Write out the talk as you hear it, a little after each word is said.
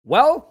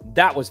Well,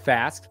 that was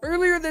fast.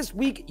 Earlier this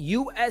week,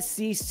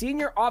 USC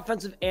senior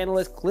offensive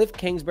analyst Kliff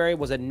Kingsbury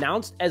was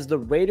announced as the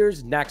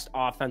Raiders' next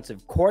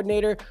offensive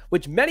coordinator,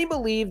 which many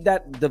believed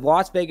that the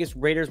Las Vegas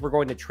Raiders were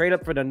going to trade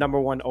up for the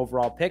 #1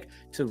 overall pick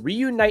to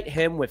reunite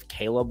him with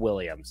Caleb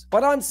Williams.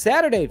 But on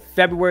Saturday,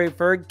 February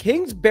 3rd,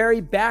 Kingsbury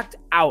backed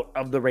out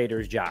of the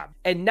Raiders' job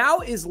and now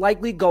is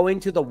likely going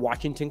to the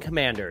Washington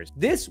Commanders.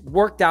 This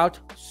worked out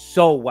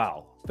so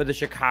well for the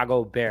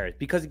Chicago Bears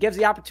because it gives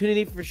the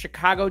opportunity for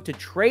Chicago to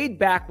trade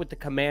back with the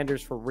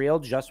Commanders for real,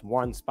 just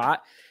one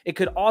spot. It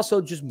could also,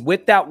 just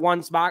with that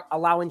one spot,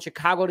 allowing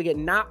Chicago to get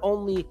not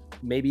only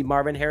maybe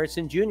Marvin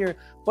Harrison Jr.,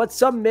 but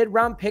some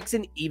mid-round picks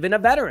and even a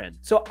veteran.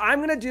 So I'm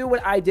going to do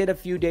what I did a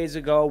few days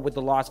ago with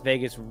the Las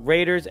Vegas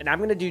Raiders, and I'm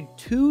going to do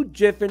two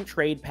different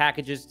trade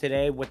packages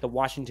today with the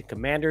Washington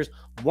Commanders,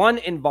 one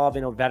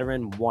involving a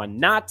veteran, one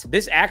not.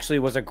 This actually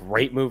was a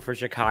great move for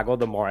Chicago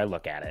the more I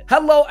look at it.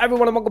 Hello,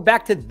 everyone, and welcome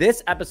back to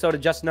this episode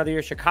of Just Another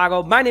Year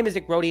Chicago. My name is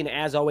Nick Brody, and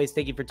as always,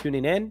 thank you for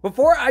tuning in.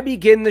 Before I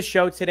begin the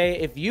show today,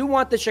 if you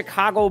want the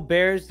Chicago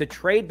Bears to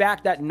trade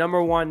back that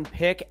 #1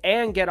 pick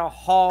and get a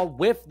haul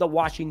with the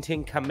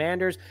Washington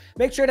Commanders,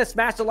 make sure to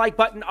smash the like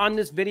button on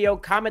this video,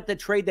 comment the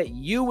trade that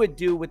you would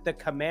do with the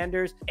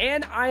Commanders,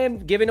 and I am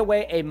giving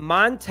away a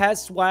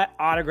Montez Sweat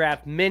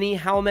autograph mini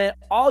helmet.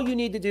 All you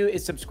need to do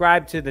is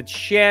subscribe to the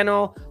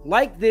channel,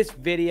 like this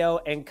video,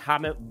 and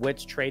comment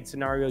which trade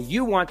scenario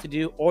you want to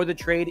do or the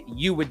trade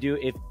you would do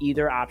if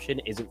either option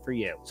isn't for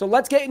you. So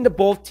let's get into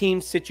both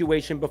teams'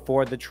 situation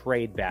before the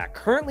trade back.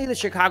 Currently, the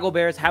Chicago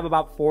Bears have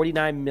about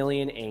 $49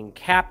 million in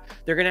cap.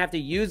 They're going to have to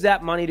use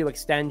that money to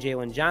extend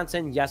Jalen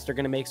Johnson. Yes, they're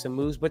going to make some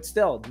moves, but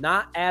still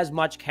not as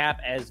much cap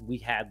as we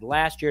had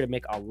last year to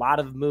make a lot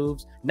of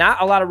moves.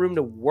 Not a lot of room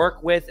to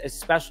work with,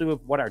 especially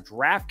with what our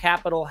draft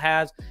capital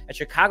has. And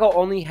Chicago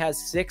only has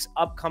 6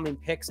 upcoming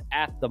picks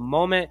at the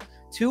moment.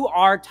 2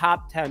 are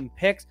top 10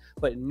 picks,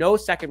 but no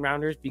second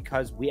rounders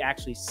because we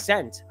actually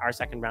sent our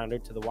second rounder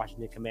to the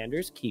Washington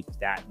Commanders. Keep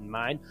that in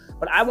mind.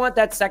 But I want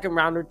that second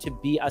rounder to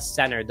be a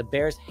center. The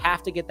Bears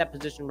have to get that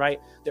position right.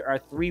 There are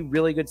 3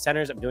 really good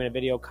centers. I'm doing a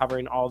video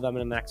covering all of them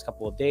in the next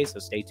couple of days, so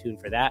stay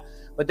tuned for that.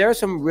 But there are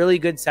some really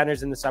good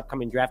centers in this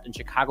upcoming draft, and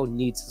Chicago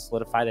needs to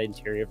solidify the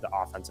interior of the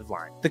offensive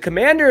line. The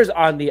Commanders,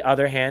 on the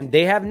other hand,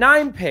 they have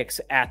 9 picks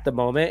at the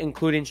moment,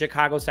 including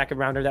Chicago's second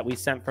rounder that we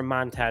sent from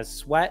Montez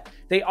Sweat.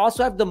 They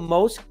also have the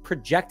most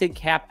projected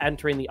cap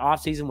entering the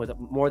offseason with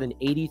more than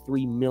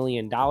 $83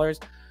 million.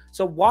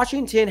 So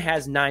Washington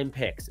has 9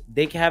 picks.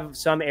 They have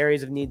some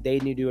areas of need they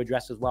need to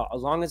address as well.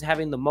 As long as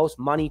having the most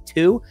money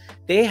too,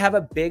 they have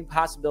a big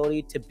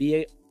possibility to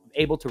be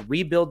able to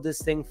rebuild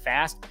this thing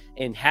fast,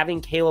 and having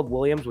Caleb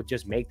Williams would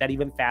just make that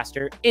even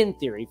faster in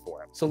theory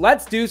for him. So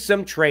let's do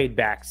some trade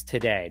backs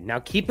today. Now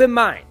keep in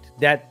mind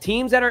that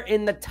teams that are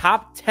in the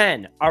top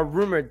 10 are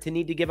rumored to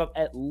need to give up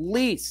at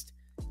least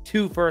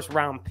 2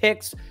 first-round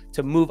picks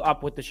to move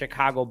up with the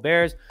Chicago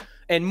Bears.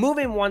 And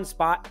moving one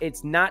spot,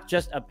 it's not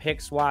just a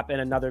pick swap and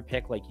another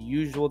pick like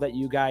usual that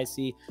you guys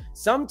see.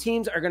 Some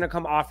teams are going to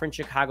come offering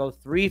Chicago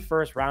 3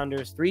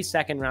 first-rounders, 3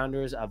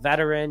 second-rounders, a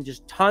veteran,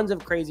 just tons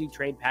of crazy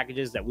trade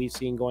packages that we've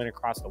seen going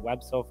across the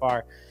web so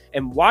far.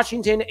 And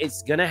Washington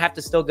is going to have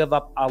to still give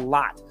up a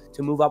lot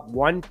to move up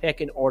 1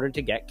 pick in order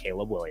to get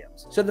Caleb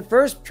Williams. So the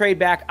first trade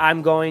back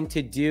I'm going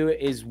to do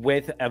is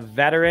with a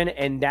veteran,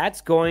 and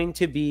that's going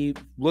to be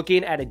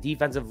looking at a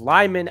defensive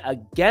lineman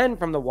again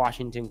from the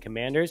Washington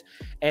Commanders.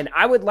 And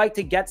I would like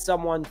to get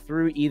someone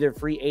through either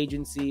free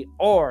agency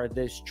or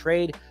this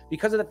trade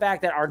because of the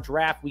fact that our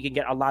draft, we can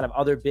get a lot of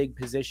other big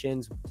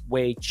positions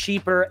way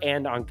cheaper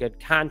and on good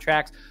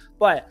contracts.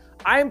 But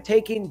I am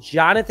taking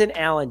Jonathan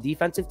Allen,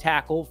 defensive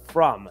tackle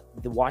from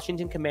the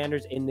Washington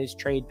Commanders in this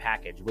trade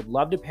package. Would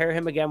love to pair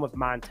him again with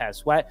Montez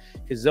Sweat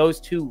because those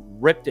two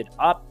ripped it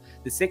up.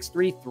 The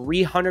 6'3",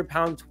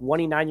 300-pound,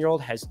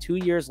 29-year-old has 2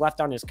 years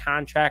left on his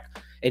contract.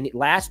 And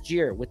last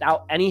year,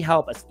 without any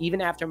help,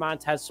 even after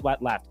Montez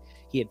Sweat left,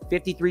 he had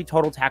 53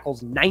 total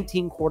tackles,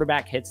 19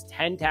 quarterback hits,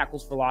 10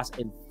 tackles for loss,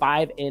 and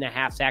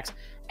 5.5 sacks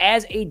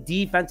as a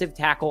defensive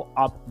tackle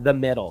up the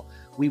middle.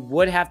 We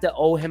would have to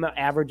owe him an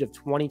average of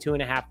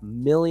 $22.5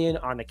 million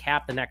on the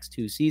cap the next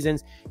 2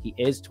 seasons. He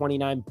is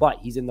 29, but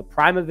he's in the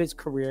prime of his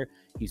career.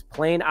 He's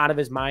playing out of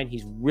his mind.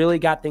 He's really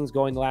got things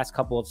going the last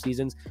couple of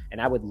seasons,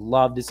 and I would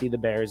love to see the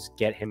Bears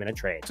get him in a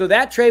trade. So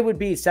that trade would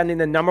be sending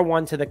the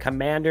 #1 to the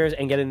Commanders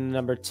and getting the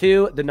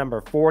 #2, the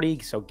number 40,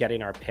 so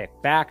getting our pick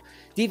back.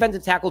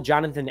 Defensive tackle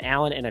Jonathan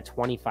Allen and a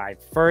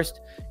 25 first.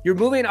 You're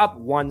moving up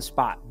 1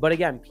 spot, but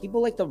again,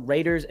 people like the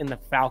Raiders and the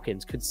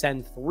Falcons could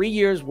send 3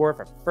 years worth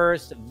of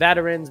first,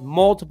 veterans,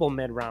 multiple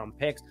mid-round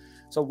picks.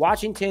 So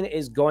Washington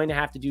is going to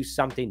have to do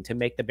something to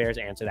make the Bears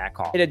answer that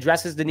call. It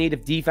addresses the need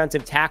of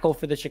defensive tackle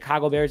for the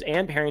Chicago Bears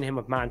and pairing him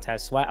with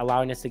Montez Sweat,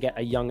 allowing us to get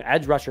a young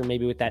edge rusher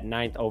maybe with that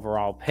 9th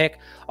overall pick.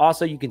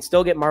 Also, you can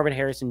still get Marvin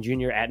Harrison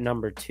Jr. at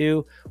number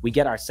 2. We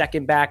get our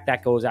second back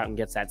that goes out and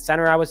gets that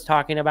center I was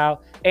talking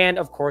about. And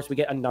of course, we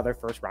get another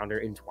first rounder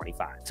in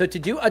 25. So to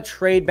do a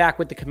trade back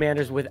with the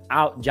Commanders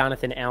without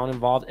Jonathan Allen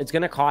involved, it's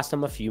going to cost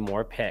them a few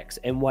more picks.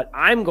 And what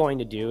I'm going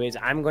to do is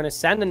I'm going to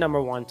send the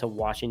number 1 to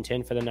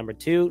Washington for the number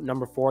 2,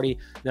 number 40,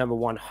 number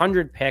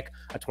 100 pick,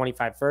 a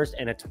 25 first,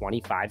 and a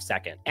 25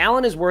 second.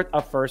 Allen is worth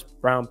a first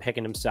round pick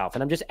in himself.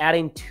 And I'm just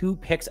adding 2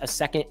 picks, a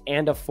second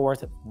and a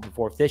fourth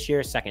this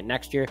year, second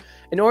next year,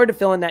 in order to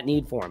fill in that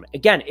need for him.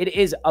 Again, it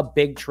is a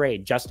big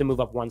trade just to move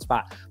up one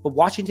spot. But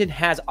Washington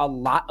has a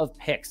lot of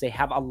picks. They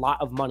have a lot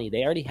of money.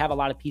 They already have a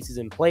lot of pieces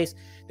in place.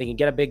 They can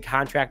get a big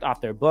contract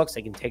off their books.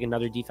 They can take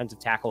another defensive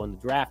tackle in the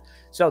draft.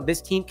 So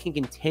this team can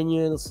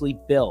continuously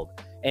build.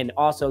 And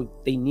also,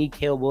 they need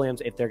Caleb Williams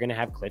if they're going to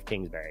have Kliff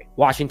Kingsbury.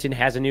 Washington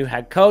has a new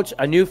head coach,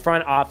 a new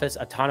front office,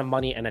 a ton of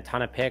money, and a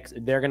ton of picks.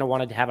 They're going to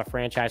want to have a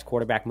franchise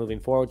quarterback moving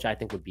forward, which I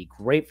think would be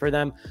great for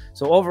them.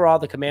 So overall,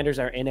 the Commanders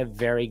are in a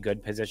very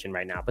good position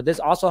right now. But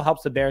this also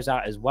helps the Bears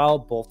out as well.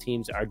 Both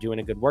teams are doing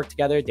a good work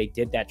together. They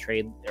did that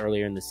trade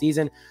earlier in the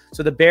season.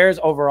 So the Bears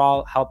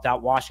overall helped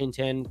out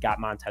Washington, got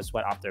Montez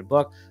Sweat off their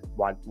book.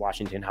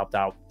 Washington helped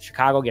out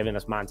Chicago, giving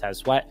us Montez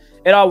Sweat.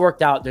 It all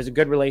worked out. There's a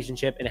good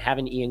relationship, and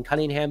having Ian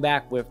Cunningham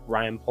back with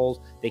Ryan Poles,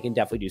 they can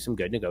definitely do some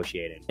good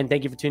negotiating. And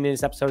thank you for tuning in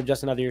to this episode of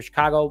Just Another Year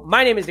Chicago.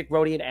 My name is Nick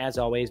Brody, and as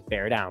always,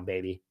 bear down,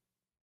 baby.